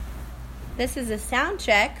This is a sound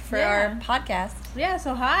check for our podcast. Yeah,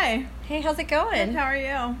 so hi. Hey, how's it going? Good, how are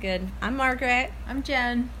you? Good. I'm Margaret. I'm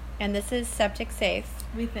Jen. And this is Septic Safe.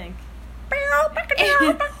 We think.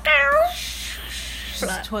 Toilet flush.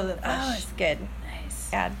 Oh, it's good. Nice.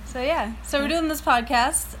 God. So we're doing this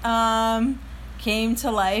podcast. Came to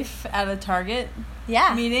life at a Target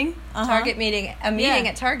meeting. Target meeting. A meeting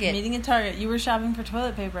at Target. Meeting at Target. You were shopping for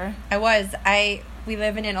toilet paper. I was. We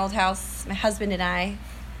live in an old house, my husband and I.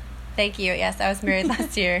 Thank you. Yes, I was married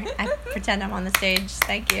last year. I pretend I'm on the stage.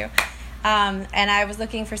 Thank you. And I was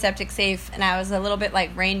looking for Septic Safe, and I was a little bit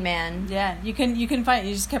like Rain Man. Yeah, you can find it.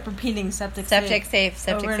 You just kept repeating Septic Safe. Septic Safe.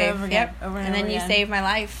 Over and Yep. Over and then over you again. saved my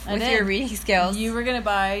life with your reading skills. You were gonna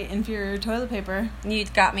buy inferior toilet paper. You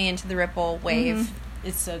got me into the Ripple wave. Mm-hmm.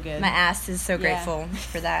 It's so good. My ass is so grateful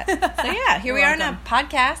for that. So yeah, here we are on a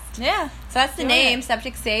podcast. Yeah. So that's the name,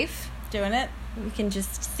 Septic Safe. Doing it. We can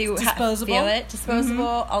just see It's how disposable. feel it. Disposable.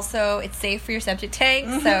 Mm-hmm. Also, it's safe for your septic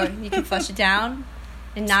tank, so you can flush it down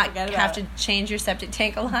and not have to change your septic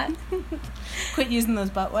tank a lot. Quit using those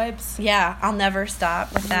butt wipes. Yeah, I'll never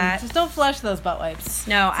stop with that. Just don't flush those butt wipes.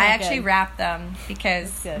 No, It's I not actually good. wrap them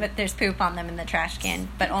because there's poop on them in the trash can,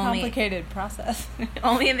 but only complicated process.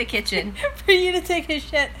 only in the kitchen. For you to take a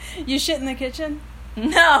shit, you shit in the kitchen?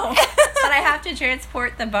 No, but I have to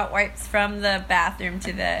transport the butt wipes from the bathroom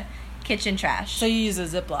to the kitchen trash. So you use a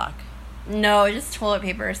Ziploc? No, just toilet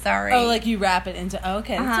paper. Sorry. Oh, like you wrap it into. Oh,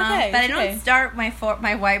 okay, that's okay. But I don't start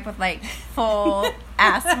my wipe with like full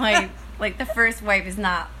ass wipe. Like the first wipe is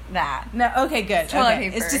not that. No. Okay, good. It's toilet okay.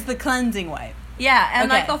 paper. It's just the cleansing wipe. Yeah,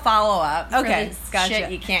 and Okay. like a follow up. Okay, For the gotcha.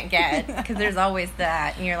 shit you can't get because there's always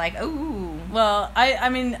that, and you're like, ooh. Well, I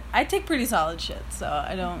mean, I take pretty solid shit, so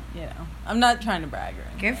I don't, I'm not trying to brag or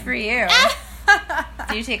anything. Good for you.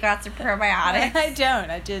 Do you take lots of probiotics? I don't.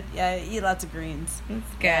 I eat lots of greens.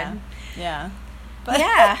 That's good. Yeah.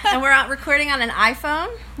 Yeah, and we're recording on an iPhone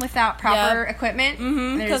without proper equipment.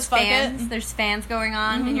 Mm-hmm. There's fans. There's fans going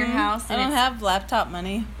on in your house. I don't have laptop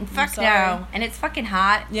money. Fuck no. And it's fucking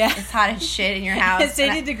hot. Yeah. It's hot as shit in your house. It's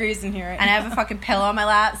 80 degrees in here right And I now. have a fucking pillow on my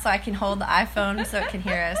lap so I can hold the iPhone so it can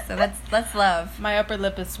hear us. So that's love. My upper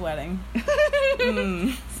lip is sweating.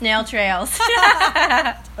 Snail trails.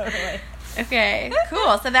 Totally. Okay,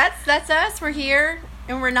 cool. So that's us. We're here.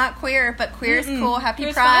 And we're not queer, but queer is cool. Happy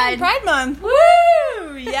Queer's Pride. fine. Pride Month.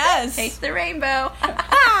 Woo! Yes. Taste the rainbow.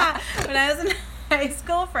 When I was in high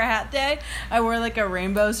school for Hat Day, I wore like a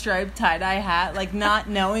rainbow striped tie-dye hat, like not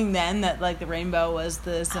knowing then that like the rainbow was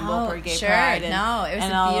the symbol for gay pride. And, no, it was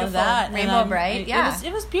and a all beautiful of that. rainbow bright. Yeah.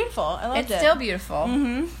 It was beautiful. I loved it. It's still beautiful.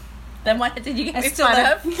 Mm-hmm. Then what did you get I made still fun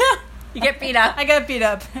love- of? You get beat up. I got beat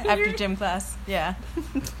up after gym class. Yeah.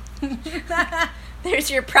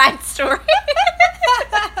 There's your pride story.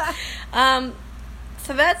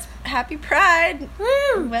 So that's Happy Pride.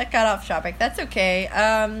 Woo! That got off topic. That's okay.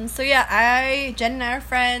 So yeah, Jen and I are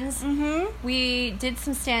friends. Mm-hmm. We did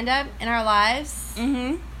some stand-up in our lives.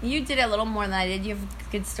 Mm-hmm. You did it a little more than I did. You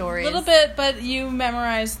have good stories. A little bit, but you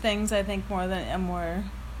memorize things, I think, more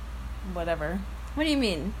whatever, What do you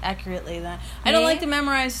mean? accurately than I don't Me? like to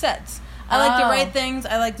memorize sets. I like to Oh. write things.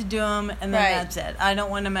 I like to do them, and then Right. that's it. I don't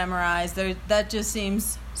want to memorize. That just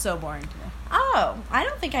seems so boring to me. Oh, I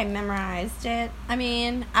don't think I memorized it. I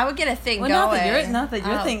mean, I would get a thing going. Not that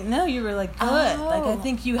you're Oh. thinking. No, you were like good. Like I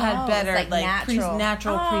think you had better it's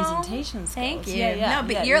natural Oh, presentation skills. Thank you. Yeah. No,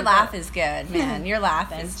 but yeah, your you're laugh good. is good, man. Your laugh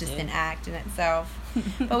Thanks, is just dude. an act in itself.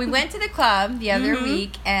 But we went to the club the other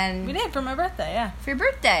week, and We did for my birthday. Yeah. for your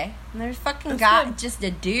birthday, and there's fucking That's good. just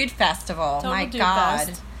a dude festival. Total My dude God.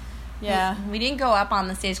 fest. Yeah. We didn't go up on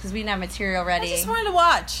the stage because we didn't have material I ready. just wanted to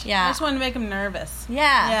watch. Yeah. I just wanted to make him nervous.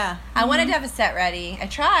 Yeah. Yeah. I wanted to have a set ready. I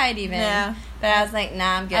tried even. Yeah. But I was like,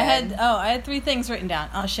 nah, I'm good. I had 3 things written down.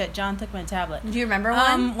 Oh shit, John took my tablet. Do you remember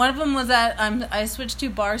one? One of them was that I switched to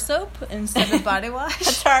bar soap instead of body wash.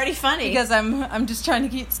 That's already funny. Because I'm just trying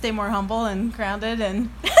to stay more humble and grounded and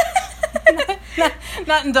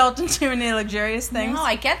not indulge in too many luxurious things. No,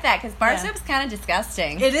 I get that because bar Yeah. soap's kind of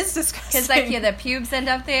disgusing. It is disgusting. Because the pubes end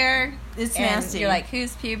up there. It's and nasty. You're like,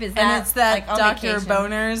 whose pube is that? and it's that like, on Dr. vacation.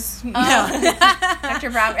 Boner's. Oh. No. Dr.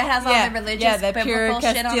 Brown. It has all the religious, that pure biblical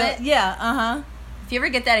shit on Castile. it. Yeah, uh-huh. If you ever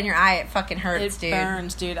get that in your eye, it fucking hurts, It dude.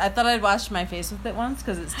 burns, dude. I thought I'd wash my face with it once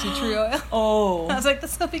because it's tea tree oil. Oh. I was like,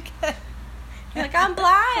 this will be good. You're like, I'm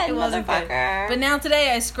blind, It wasn't good. motherfucker. But now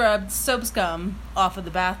today I scrubbed soap scum off of the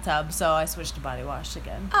bathtub, so I switched to body wash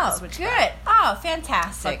again. I Oh, switched good. back. Oh,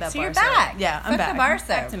 fantastic. Fuck that So you're bar soap. back. Yeah, I'm Fuck back. the bar soap.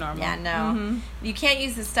 Back to normal. Yeah, no. Mhm. You can't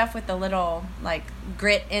use the stuff with the little, like,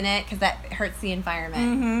 grit in it because that hurts the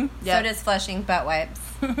environment. Mm-hmm. So does flushing butt wipes.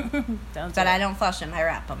 Don't But I don't flush them. I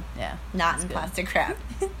wrap them. Yeah. Not That's in good. plastic wrap.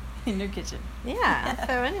 In your kitchen. Yeah.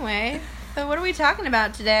 So anyway, So what are we talking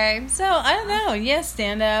about today? So, I don't know. Yeah,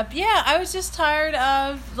 stand-up. Yeah, I was just tired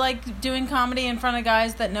of, like, doing comedy in front of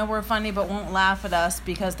guys that know we're funny but won't laugh at us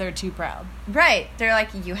because they're too proud. Right. They're like,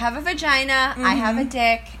 you have a vagina, I have a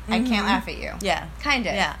dick, I can't laugh at you. Yeah. Kind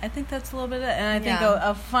of. Yeah, I think that's a little bit of it. And I think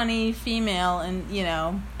a funny female and,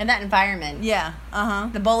 in that environment. Yeah.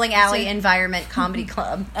 The bowling alley environment comedy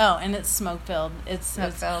club. Oh, and it's smoke-filled. It's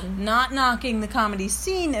smoke-filled. Not knocking the comedy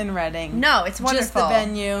scene in Reading. No, it's wonderful. Just the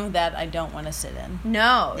venue that I don't want to sit in.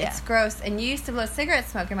 No, it's gross. And you used to blow cigarette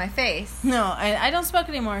smoke in my face. No, I don't smoke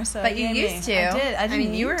anymore. So but you used to. I did. I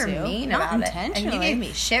didn't you were mean about it. And you gave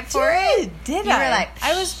me shit for it. Did you I? Were like,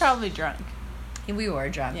 I was probably drunk. We were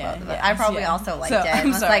drunk, both of us. I probably also liked it. I'm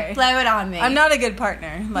was like, blow it on me. I'm not a good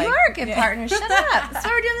partner. Like, you are a good partner. Shut up. That's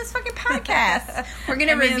why we're doing this fucking podcast. We're going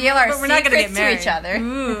to reveal our secrets not get to each other.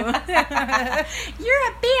 You're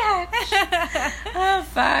a bitch. Oh,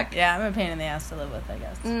 fuck. Yeah, I'm a pain in the ass to live with, I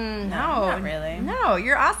guess. No, not really. No,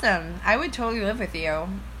 you're awesome. I would totally live with you.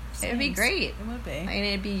 It would be great. It would be. I mean,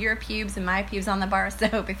 it'd be your pubes and my pubes on the bar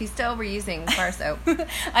soap if you still were using bar soap.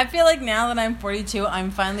 I feel like now that I'm 42,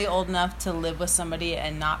 I'm finally old enough to live with somebody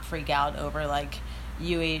and not freak out over, like,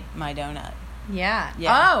 you ate my donut. Yeah.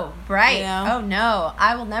 Oh, right. Oh, no.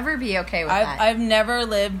 I will never be okay with that. I've never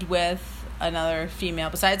lived with another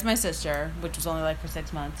female, besides my sister, which was only, like, for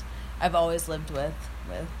 6 months. I've always lived with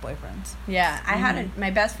boyfriends. Yeah, I had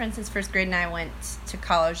my best friend since first grade, and I went to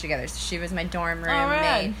college together. So she was my dorm roommate.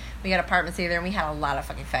 Right. We got apartments together, and we had a lot of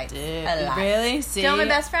fucking fights. Dude, a lot. Really? See, still my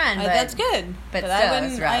best friend. But, that's good. But still, I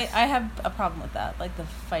it's rough. I have a problem with that, like the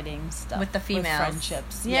fighting stuff with the females, with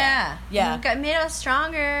friendships. Yeah. It made us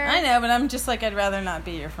stronger. I know, but I'm just like, I'd rather not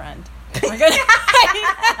be your friend.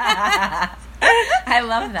 I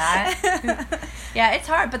love that. Yeah, it's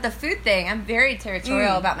hard, but the food thing, I'm very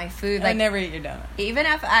territorial about my food. Like, I never eat your donut. Even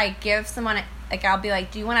if I give someone, like, I'll be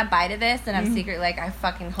like, do you want a bite of this? And I'm secretly like, I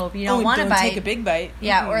fucking hope you don't want a bite. Don't take a big bite.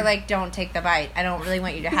 Yeah, or like, don't take the bite. I don't really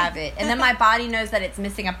want you to have it. And then my body knows that it's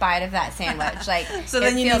missing a bite of that sandwich. Like, so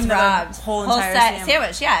then it you feels need robbed. Whole entire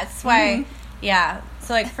sandwich. Yeah, that's why. Yeah.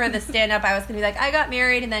 So, like, for the stand-up, I was going to be like, I got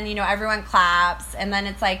married, and then, everyone claps, and then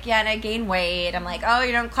it's like, yeah, and I gained weight. I'm like, oh,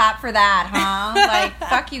 you don't clap for that, huh? Like,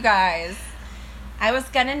 fuck you guys. I was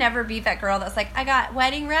going to never be that girl that's like, I got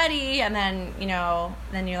wedding ready, and then,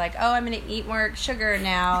 then you're like, oh, I'm going to eat more sugar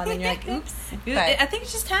now, and then you're like, oops. But I think it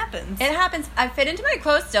just happens. It happens. I fit into my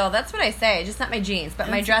clothes still. That's what I say. Just not my jeans,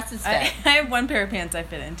 but my dresses fit. I have one pair of pants I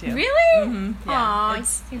fit into. Really? Mm-hmm. Yeah. Aw,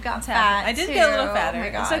 you got fat. I did too. get a little fatter. Oh my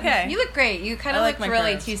God. It's okay. You look great. You kind of looked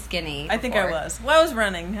really too skinny before. I think I was. Well, I was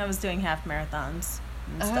running. I was doing half marathons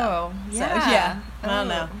and stuff. Oh, yeah. So, yeah. I don't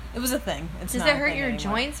know. It was a thing. Does it hurt your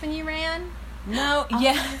joints when you ran? No. Oh.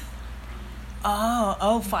 Yeah.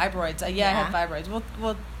 Oh, fibroids. I have fibroids. We'll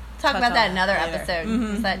talk about that in another episode.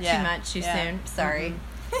 Mm-hmm. Is that too much too soon? Sorry.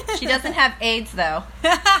 Mm-hmm. She doesn't have AIDS, though.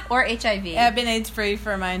 Or HIV. Yeah, I've been AIDS-free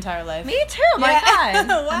for my entire life. Me too. My God.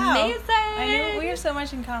 Wow. Amazing. I know. We have so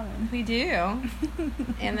much in common. We do.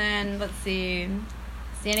 And then, let's see.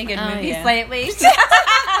 See any good movies lately?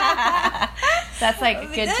 That's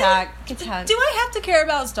like good talk. Good talk. Do I have to care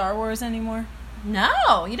about Star Wars anymore?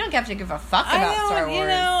 No, you don't have to give a fuck about Star Wars.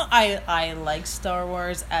 I like Star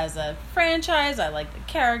Wars as a franchise. I like the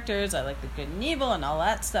characters. I like the good and evil and all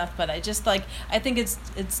that stuff. But I just I think it's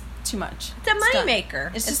too much. It's a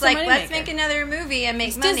moneymaker. It's just like, let's make another movie and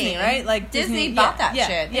make money. Disney, right? Like Disney bought that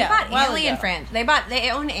shit. They bought Alien franchise. They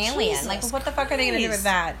own Alien. Jesus like, what the fuck are they going to do with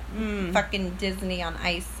that? Mm. Fucking Disney on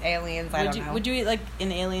Ice Aliens. I don't know. Would you eat like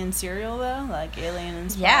an Alien cereal though? Like Alien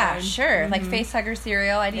inspired? Yeah, sure. Mm-hmm. Like facehugger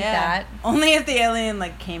cereal. I'd eat that. Only if the alien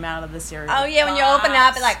like came out of the cereal. Oh yeah, when you open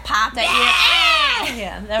up, it like popped at you.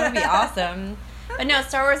 Yeah, that would be awesome. But no,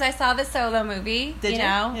 Star Wars, I saw the Solo movie. Did you?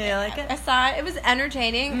 Yeah, you like it? I saw it. It was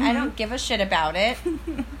entertaining. Mm-hmm. I don't give a shit about it.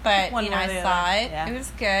 But, I saw it. Yeah. It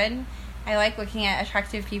was good. I like looking at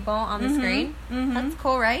attractive people on the screen. Mm-hmm. That's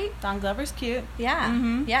cool, right? Don Glover's cute. Yeah.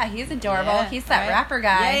 Mm-hmm. Yeah, he's adorable. Yeah, he's that rapper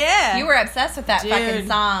guy. Yeah. You were obsessed with that fucking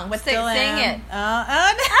song. What's it? Sing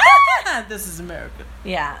it. This is America.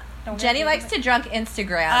 Yeah. Jenny likes to drunk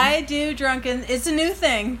Instagram. I do drunken. It's a new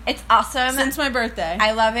thing. It's awesome. Since my birthday.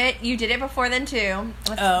 I love it. You did it before then too.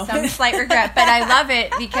 With some slight regret. But I love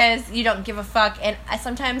it because you don't give a fuck. And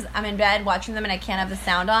sometimes I'm in bed watching them and I can't have the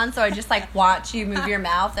sound on. So I just watch you move your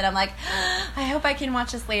mouth. And I'm like, I hope I can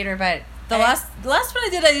watch this later. But the last one I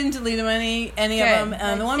did, I didn't delete them any of them.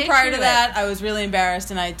 And the one prior to that, I was really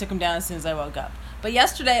embarrassed and I took them down as soon as I woke up. But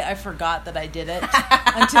yesterday, I forgot that I did it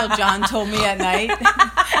until John told me at night.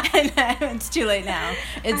 And it's too late now.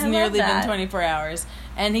 It's nearly been 24 hours.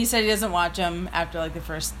 And he said he doesn't watch them after, the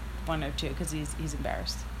first one or two because he's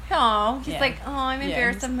embarrassed. Oh, he's like, oh, I'm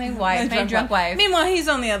embarrassed of my wife, my drunk wife. Meanwhile, he's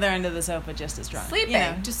on the other end of the sofa just as drunk.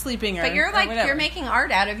 Sleeping. Just sleeping But you're like, you're making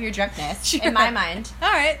art out of your drunkenness, in my mind.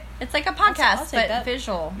 All right. It's like a podcast, but that.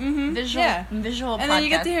 visual. Mm-hmm. Visual podcast. And then you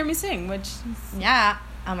get to hear me sing, which... Yeah.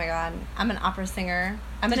 Oh, my God. I'm an opera singer.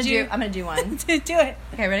 I'm gonna do one. Do it.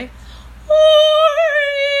 Okay, ready? Oh,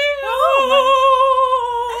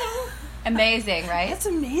 amazing, right? That's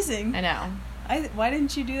amazing. I know. Why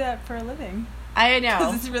didn't you do that for a living? I know.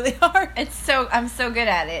 Because it's really hard. I'm so good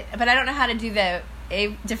at it, but I don't know how to do the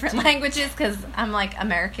different languages because I'm like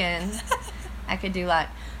American. I could do like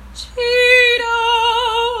Cheetos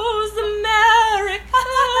America.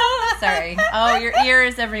 Sorry. Oh, your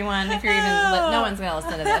ears, everyone. If you're even no one's gonna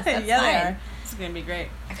listen to this. That's yeah, fine. they are. It's gonna be great.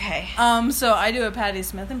 Okay. So I do a Patti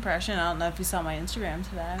Smith impression. I don't know if you saw my Instagram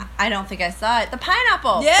today. I don't think I saw it. The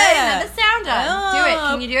pineapple. Yeah. I didn't have the sound on. Do it.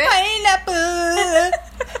 Can you do it? Pineapple.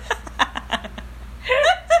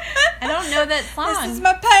 I don't know that song. This is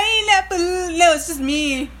my pineapple. No, it's just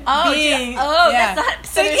me. Oh, being, that's not.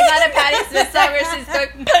 So there's not a Patti Smith song where she's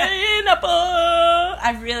going pineapple.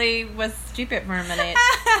 I really was stupid for a minute.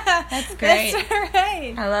 That's great. That's all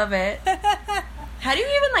right. I love it. How do you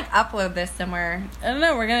even like upload this somewhere? I don't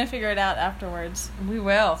know. We're gonna figure it out afterwards. We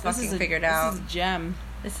will figure it out. This is a gem.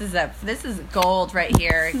 This is gold right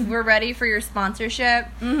here. We're ready for your sponsorship.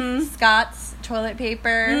 Mm-hmm. Scott's toilet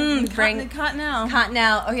paper. Cottonelle.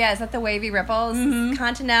 Cottonelle. Oh yeah, is that the wavy ripples? Mm-hmm.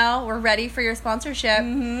 Cottonelle. We're ready for your sponsorship.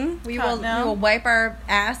 Mm-hmm. We will wipe our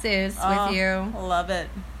asses with you. Love it.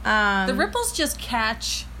 The ripples just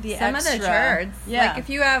catch some of the turds. Yeah. Like if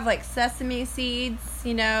you have like sesame seeds,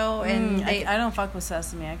 and I don't fuck with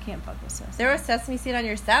sesame. I can't fuck with sesame. There was sesame seed on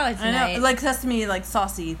your salad tonight. I know, like sesame, like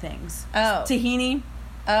saucy things. Oh, tahini.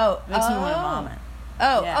 Oh, makes me want to vomit.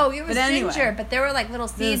 It was ginger, but there were like little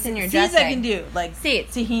seeds in your dressing. Seeds I can do, like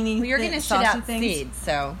seeds. Tahini. Well, you're gonna shit out seeds,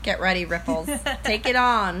 so get ready, ripples. Take it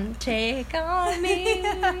on, take on me.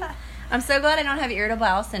 I'm so glad I don't have irritable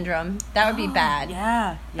bowel syndrome. That would be bad.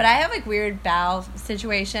 Yeah. But I have like weird bowel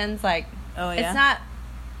situations. Like, it's not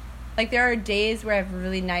like there are days where I have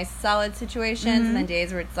really nice solid situations, and then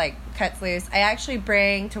days where it's like cuts loose. I actually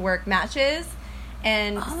bring to work matches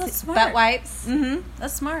and butt wipes. Mm-hmm.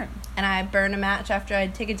 That's smart. And I burn a match after I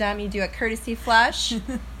take a dump. You do a courtesy flush.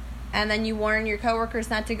 And then you warn your coworkers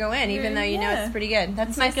not to go in, even though you know it's pretty good.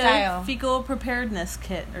 That's my style. A fecal preparedness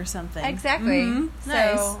kit or something. Exactly. Mm-hmm.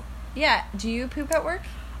 Nice. So, yeah. Do you poop at work?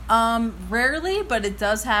 Rarely, but it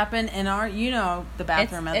does happen in our, the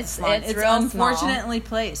bathroom at the salon. It's real unfortunately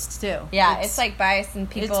placed, too. Yeah, it's like by some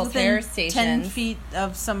people's hair stations. 10 feet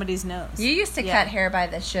of somebody's nose. You used to cut hair by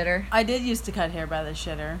the shitter. I did used to cut hair by the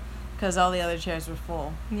shitter. Because all the other chairs were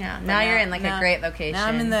full. Yeah. Now you're in like a great location. Now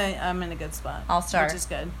I'm in a good spot. All-star. Which is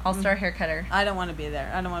good. All-star hair cutter. I don't want to be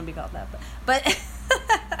there. I don't want to be called that. But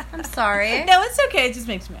I'm sorry. No, it's okay. It just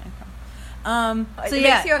makes me uncomfortable. So it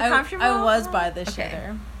makes you uncomfortable? I was by the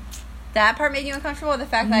shitter. That part made you uncomfortable? The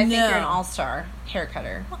fact that I think you're an all-star hair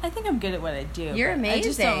cutter. Well, I think I'm good at what I do. You're amazing. I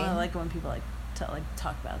just don't really like when people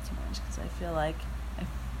talk about it too much because I feel like...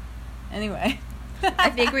 Anyway...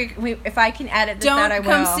 I think we if I can edit this out, I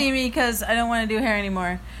will. Don't come see me because I don't want to do hair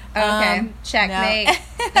anymore. Okay, checkmate. No.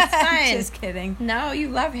 That's fine. Just kidding. No, you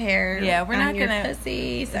love hair. Yeah, we're not gonna.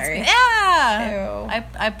 Pussy. Sorry. Yeah.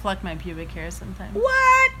 I pluck my pubic hair sometimes.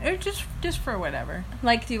 What? Or just for whatever.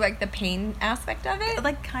 Like, do you like the pain aspect of it?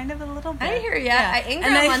 Like, kind of a little bit. I hear you. Yeah.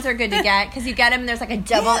 Ingrown ones are good to get because you get them. There's like a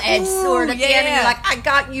double-edged sword at the end, and you're like, I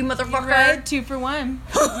got you, motherfucker. You're right, 2 for 1.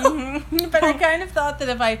 Mm-hmm. But I kind of thought that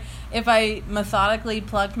if I methodically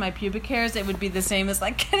plucked my pubic hairs, it would be the same as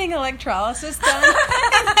like getting electrolysis done,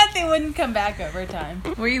 and that they wouldn't come back over time.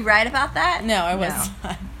 Were you right about that? No, I was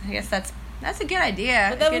not. I guess that's a good idea.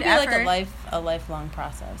 But that would be effort. Like a lifelong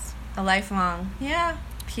process. A lifelong, yeah.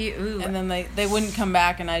 Ooh. And then they wouldn't come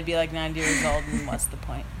back, and I'd be like 90 years old, and what's the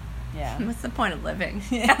point? Yeah. What's the point of living?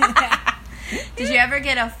 Did you ever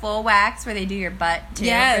get a full wax where they do your butt too?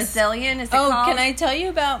 Yes. Brazilian is it called? Can I tell you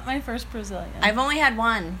about my first Brazilian? I've only had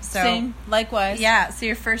one. So same, likewise. Yeah, so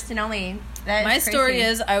your first and only. My story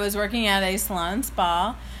is I was working at a salon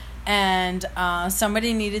spa, and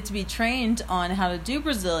somebody needed to be trained on how to do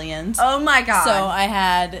Brazilians. Oh my God. So I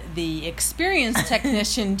had the experienced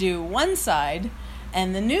technician do one side,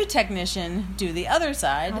 and the new technician do the other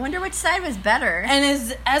side. I wonder which side was better. And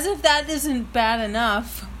as if that isn't bad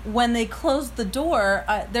enough, when they closed the door,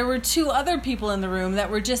 there were 2 other people in the room that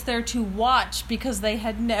were just there to watch because they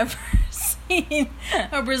had never seen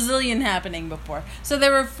a Brazilian happening before. So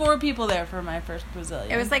there were 4 people there for my first Brazilian.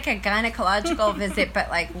 It was like a gynecological visit, but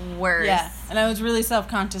like worse. Yeah, and I was really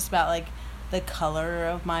self-conscious about like the color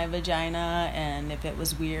of my vagina and if it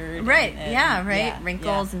was weird. Right. And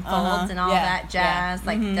Wrinkles and folds and all that jazz.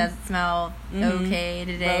 Like, does it smell okay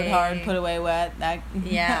today? Rode hard, put away wet.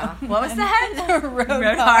 Yeah. What was that?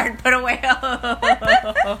 Rode hard, put away.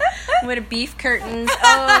 With a beef curtains.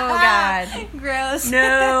 Oh, God. Gross.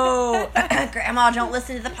 No. Grandma, don't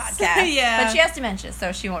listen to the podcast. Yeah. But she has dementia,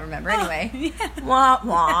 so she won't remember anyway. Yeah. Womp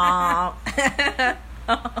womp.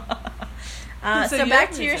 So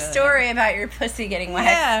back to your story about your pussy getting waxed.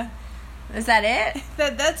 Yeah. Is that it?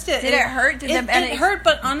 That's it. Did it hurt? It hurt,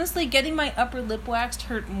 but honestly, getting my upper lip waxed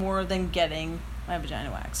hurt more than getting my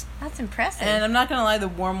vagina waxed. That's impressive. And I'm not going to lie, the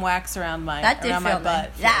warm wax around my butt.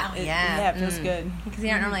 Nice. It feels good. Because you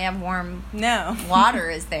don't normally have warm No. water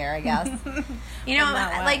is there, I guess. You know,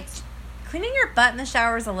 like, cleaning your butt in the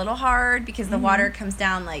shower is a little hard because the water comes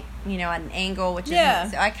down, like, you know, at an angle, which is,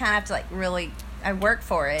 so I kind of have to, like, really, I work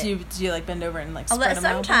for it. Do you like, bend over and, like, spread them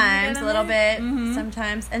open? Sometimes, a little bit.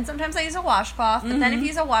 Sometimes. And sometimes I use a washcloth. But then if you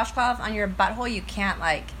use a washcloth on your butthole, you can't,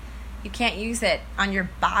 like, you can't use it on your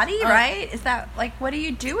body, right? Is that, like, what do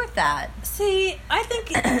you do with that? See, I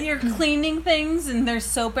think you're cleaning things and there's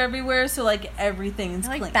soap everywhere, so, like, everything's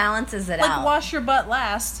clean. Like, balances it out. out. Like, wash your butt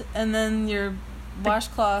last, and then your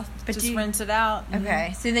washcloth, just rinse it out.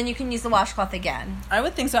 Okay, so then you can use the washcloth again. I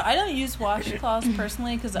would think so. I don't use washcloths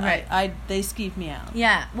personally because they skeeve me out.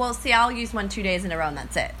 Yeah, well, see, I'll use one 2 days in a row and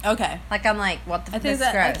that's it. Okay. Like, I'm like, what the fuck?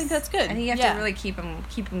 I think that's good. I think you have to really keep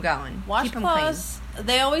them going. Washcloths,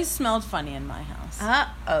 they always smelled funny in my house.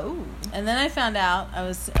 Oh. And then I found out I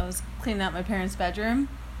was cleaning out my parents' bedroom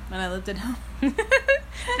when I lived at home.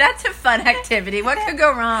 That's a fun activity. What could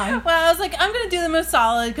go wrong? Well, I was like, I'm going to do them a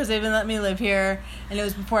solid because they've been letting me live here. And it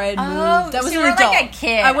was before I had moved. I was an adult. Like a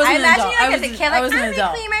kid. I wasn't an adult. I imagine you like as a kid, like, I'm going to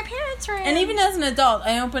clean my parents' room. And even as an adult,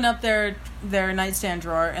 I open up their nightstand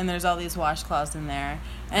drawer and there's all these washcloths in there.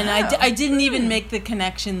 And I didn't even make the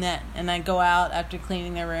connection then. And I go out after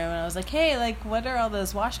cleaning their room and I was like, hey, like, what are all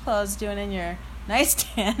those washcloths doing in your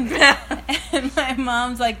nightstand? And my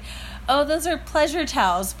mom's like, oh, those are pleasure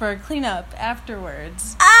towels for cleanup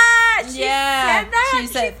afterwards. She said that? She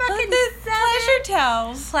said, fucking pleasure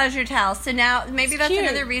towels. Pleasure towels. So now, maybe that's cute.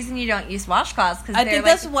 Another reason you don't use washcloths. Cause I think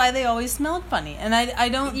that's why they always smelled funny. And I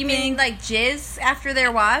don't You mean like jizz after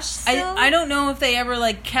they're washed still? I don't know if they ever,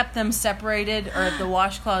 like, kept them separated or the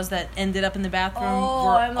washcloths that ended up in the bathroom were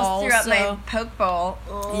I almost threw up my poke bowl.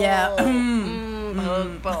 Yeah.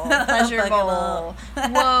 Poke bowl. Pleasure bowl.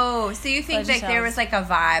 Whoa. So you think like there was like a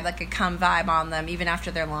vibe, like a cum vibe on them even after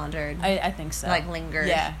they're laundered? I think so. Like lingered.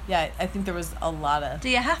 Yeah. I think there was a lot of... Do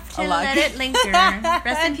you have to let it linger?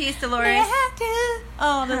 Rest in peace, Dolores. Do you have to?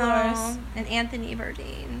 Oh, Dolores. And Anthony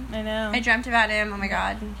Bourdain. I know. I dreamt about him. Oh my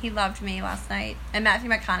God. He loved me last night. And Matthew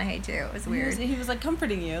McConaughey too. It was weird. He was like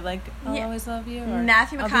comforting you. Like, I'll always love you. Or,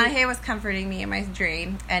 Matthew McConaughey was comforting me in my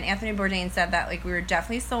dream. And Anthony Bourdain said that like we were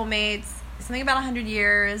definitely soulmates. Something about 100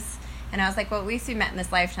 years. And I was like, well, at least we met in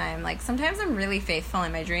this lifetime. Like, sometimes I'm really faithful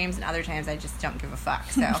in my dreams, and other times I just don't give a fuck.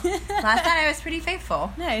 So, last night I was pretty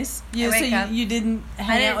faithful. Nice. You didn't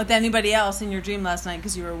hang out with anybody else in your dream last night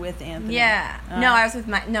because you were with Anthony. Yeah. No, I was with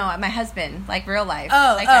my husband, like real life.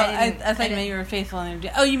 I thought you meant you were faithful in your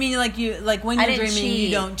dream. Oh, you mean like when you're dreaming, cheat.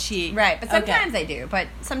 You don't cheat. Right, but sometimes I do, but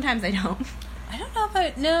sometimes I don't. I don't know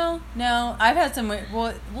if no. I've had some.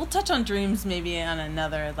 We'll touch on dreams maybe on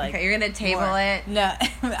another like. Okay, you're gonna table it. No,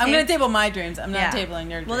 I'm gonna table my dreams. I'm not tabling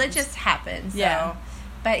your dreams. Well, it just happened. So. Yeah,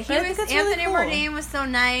 but Anthony Bourdain was so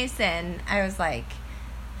nice, and I was like,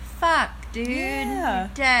 "Fuck, dude, you're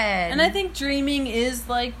dead." And I think dreaming is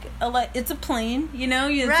like it's a plane. You know,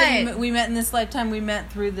 right. We met in this lifetime. We met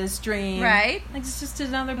through this dream. Right. Like it's just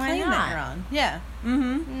another plane that you're on. Yeah.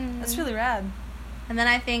 That's really rad. And then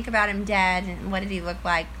I think about him dead, and what did he look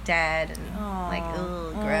like dead, and like,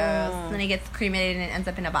 ugh, gross. And then he gets cremated and ends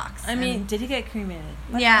up in a box. I mean, did he get cremated?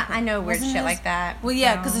 I know weird shit like that. Well,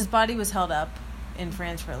 yeah, because his body was held up in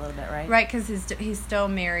France for a little bit, right? Right, because he's still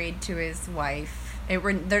married to his wife.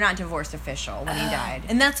 They're not divorced official when he died.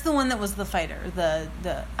 And that's the one that was the fighter.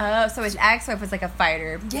 So his ex-wife was like a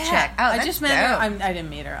fighter chick. Oh, I just met her. I didn't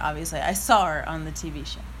meet her, obviously. I saw her on the TV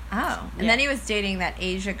show. Oh, and then he was dating that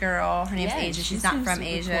Asia girl. Her name's Asia. She's not from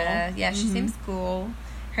Asia. Cool. Yeah, she seems cool.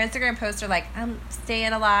 Her Instagram posts are like, I'm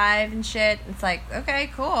staying alive and shit. It's like,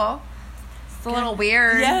 okay, cool. It's a little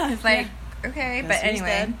weird. Yeah. It's like, okay. But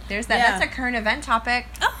anyway, there's that. Yeah. That's a current event topic.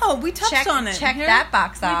 Oh, we touched on it. Check that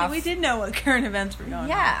box off. We did know what current events were going on.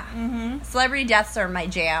 Yeah. Celebrity deaths are my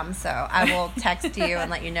jam, so I will text you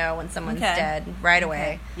and let you know when someone's dead right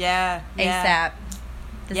away. Yeah. ASAP.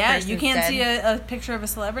 this Yeah, person's you can't dead. see a picture of a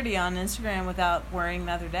celebrity on Instagram without worrying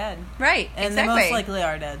that they're dead. Right, and exactly. they most likely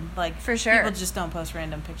are dead. Like, for sure. People just don't post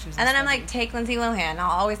random pictures. And then I'm like, take Lindsay Lohan.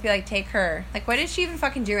 I'll always be like, take her. Like, what is she even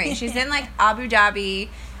fucking doing? She's in like Abu Dhabi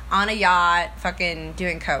on a yacht, fucking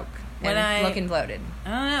doing coke and looking bloated. I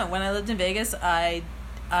don't know. When I lived in Vegas, I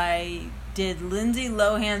did Lindsay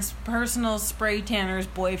Lohan's personal spray tanner's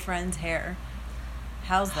boyfriend's hair.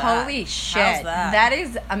 How's that? Holy shit. How's that? That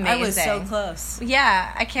is amazing. I was so close.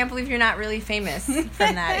 Yeah, I can't believe you're not really famous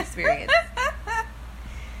from that experience.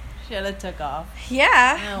 Should have took off.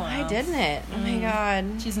 Yeah. Oh, wow. Why didn't it? Oh my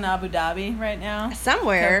god. She's in Abu Dhabi right now.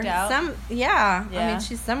 Somewhere. Yeah. Yeah. I mean,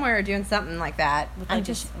 she's somewhere doing something like that. I'm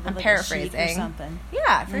paraphrasing. Or something.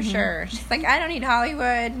 Yeah, for sure. She's like, I don't need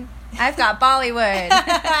Hollywood. I've got Bollywood.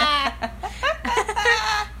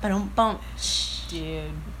 Ba-dum-bum.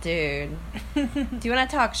 Dude. Do you want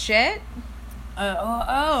to talk shit?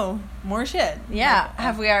 More shit. Yeah.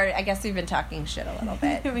 Have we already? I guess we've been talking shit a little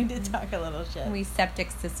bit. We did talk a little shit. We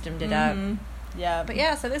septic systemed it up. Yeah. But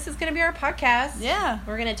yeah, so this is going to be our podcast. Yeah.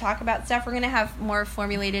 We're going to talk about stuff. We're going to have more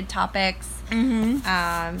formulated topics. Mm-hmm.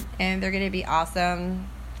 And they're going to be awesome.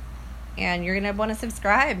 And you're going to want to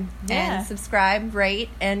subscribe. Yeah. And subscribe, rate,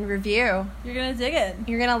 and review. You're going to dig it.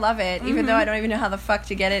 You're going to love it. Even though I don't even know how the fuck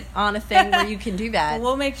to get it on a thing where you can do that. Well,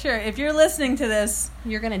 we'll make sure. If you're listening to this,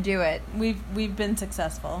 you're going to do it. We've been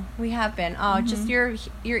successful. We have been. Oh, just your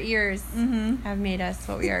ears have made us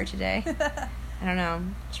what we are today. I don't know.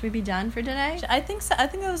 Should we be done for today? I think so. I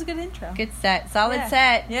think that was a good intro. Good set. Solid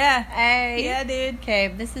set. Yeah. Hey. Yeah, dude. Okay,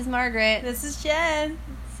 this is Margaret. This is Jen.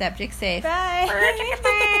 Septic safe. Bye.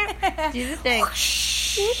 Do the thing.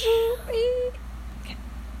 Okay.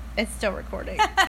 It's still recording.